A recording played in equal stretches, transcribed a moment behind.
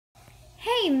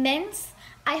Hey Mints!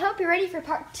 I hope you're ready for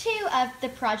part 2 of the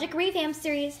Project Revamp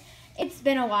series. It's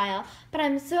been a while, but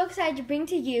I'm so excited to bring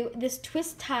to you this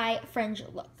twist tie fringe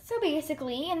look. So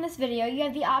basically, in this video, you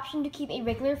have the option to keep a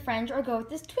regular fringe or go with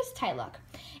this twist tie look.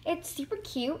 It's super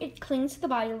cute, it clings to the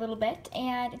body a little bit,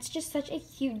 and it's just such a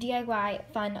cute DIY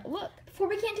fun look. Before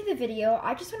we get into the video,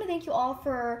 I just want to thank you all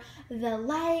for the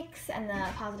likes and the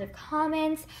positive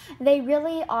comments. They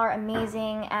really are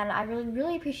amazing, and I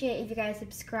really appreciate if you guys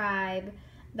subscribe.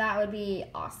 That would be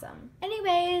awesome.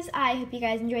 Anyways, I hope you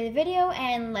guys enjoy the video,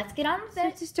 and let's get on with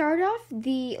it. So to start off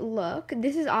the look,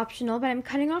 this is optional, but I'm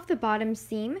cutting off the bottom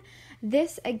seam.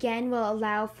 This, again, will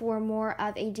allow for more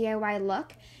of a DIY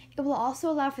look. It will also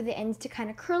allow for the ends to kind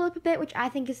of curl up a bit, which I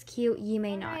think is cute. You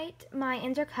may not. Alright, my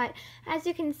ends are cut. As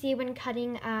you can see, when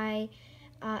cutting, I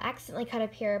accidentally cut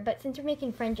up here, but since we're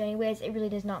making fringe anyways, it really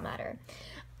does not matter.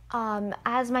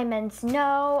 As my mints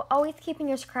know, always keeping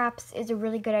your scraps is a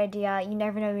really good idea. You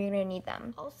never know when you're going to need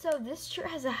them. Also, this shirt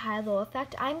has a high-low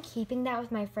effect. I'm keeping that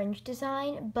with my fringe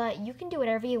design, but you can do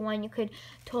whatever you want. You could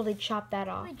totally chop that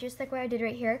off. Just like what I did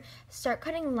right here, start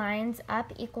cutting lines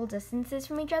up equal distances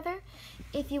from each other.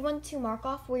 If you want to mark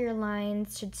off where your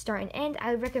lines should start and end,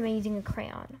 I would recommend using a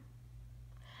crayon.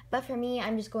 But for me,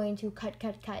 I'm just going to cut,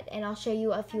 and I'll show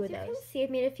you a few of those. As you can see, I've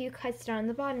made a few cuts down on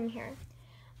the bottom here.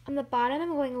 On the bottom,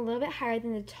 I'm going a little bit higher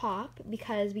than the top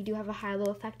because we do have a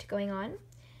high-low effect going on.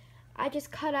 I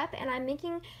just cut up, and I'm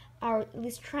making, or at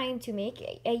least trying to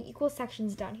make, equal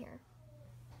sections down here.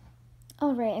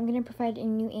 Alright, I'm going to provide a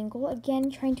new angle. Again,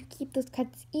 trying to keep those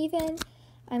cuts even.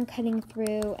 I'm cutting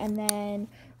through and then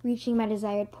reaching my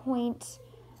desired point.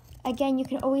 Again, you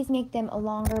can always make them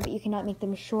longer, but you cannot make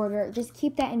them shorter. Just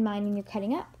keep that in mind when you're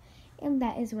cutting up. And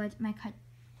that is what my cut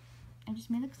I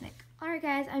just made looks like. Alright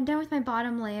guys, I'm done with my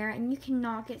bottom layer, and you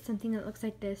cannot get something that looks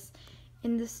like this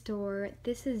in the store.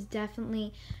 This is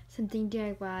definitely something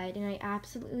DIY'd, and I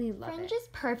absolutely love it. Fringe is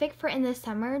perfect for in the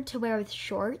summer to wear with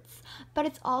shorts, but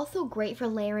it's also great for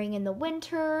layering in the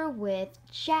winter with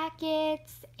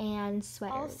jackets and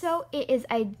sweaters. Also, it is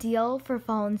ideal for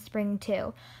fall and spring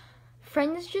too.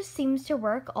 Fringe just seems to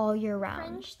work all year round.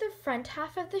 Fringe the front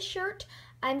half of the shirt.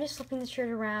 I'm just flipping the shirt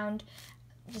around,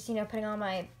 just, you know, putting on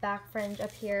my back fringe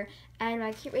up here, and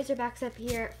my cute razorbacks up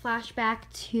here. Flashback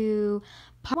to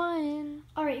part 1.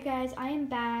 Alright you guys, I am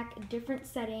back, different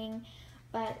setting,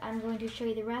 but I'm going to show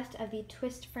you the rest of the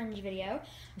twist fringe video.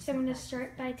 So I'm going to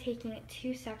start by taking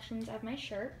 2 sections of my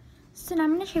shirt. So now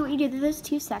I'm going to show you what you do to those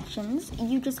 2 sections.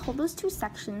 You just hold those 2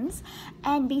 sections,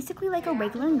 and basically like a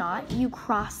regular knot, you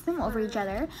cross them over each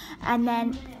other, and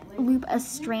then loop a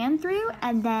strand through,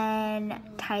 and then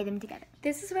tie them together.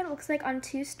 This is what it looks like on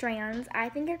 2 strands. I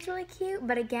think it's really cute,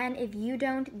 but again, if you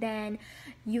don't, then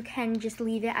you can just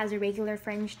leave it as a regular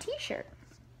fringe t-shirt.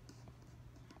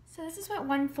 So this is what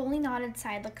one fully knotted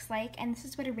side looks like, and this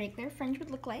is what a regular fringe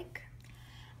would look like.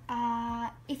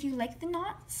 If you like the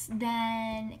knots,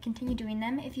 then continue doing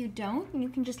them. If you don't, you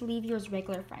can just leave yours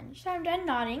regular fringe. So I'm done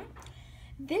knotting.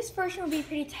 This version will be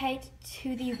pretty tight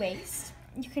to the waist.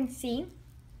 You can see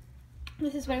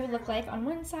this is what it would look like on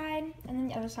one side and then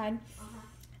the other side.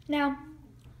 Now,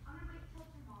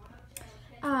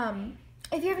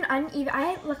 if you have an uneven,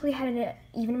 I luckily had an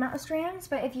even amount of strands,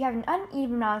 but if you have an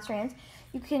uneven amount of strands,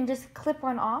 you can just clip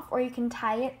one off, or you can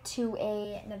tie it to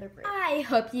another group. I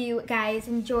hope you guys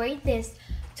enjoyed this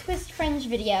twist fringe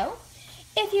video.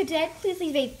 If you did, please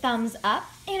leave a thumbs up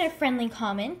and a friendly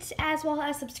comment, as well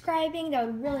as subscribing. That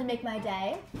would really make my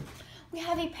day. We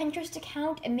have a Pinterest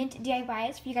account, Mint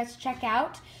D.I.Y.s, for you guys to check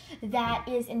out. That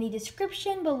is in the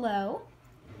description below.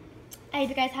 I hope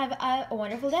you guys have a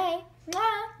wonderful day.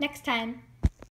 Mwah! Next time.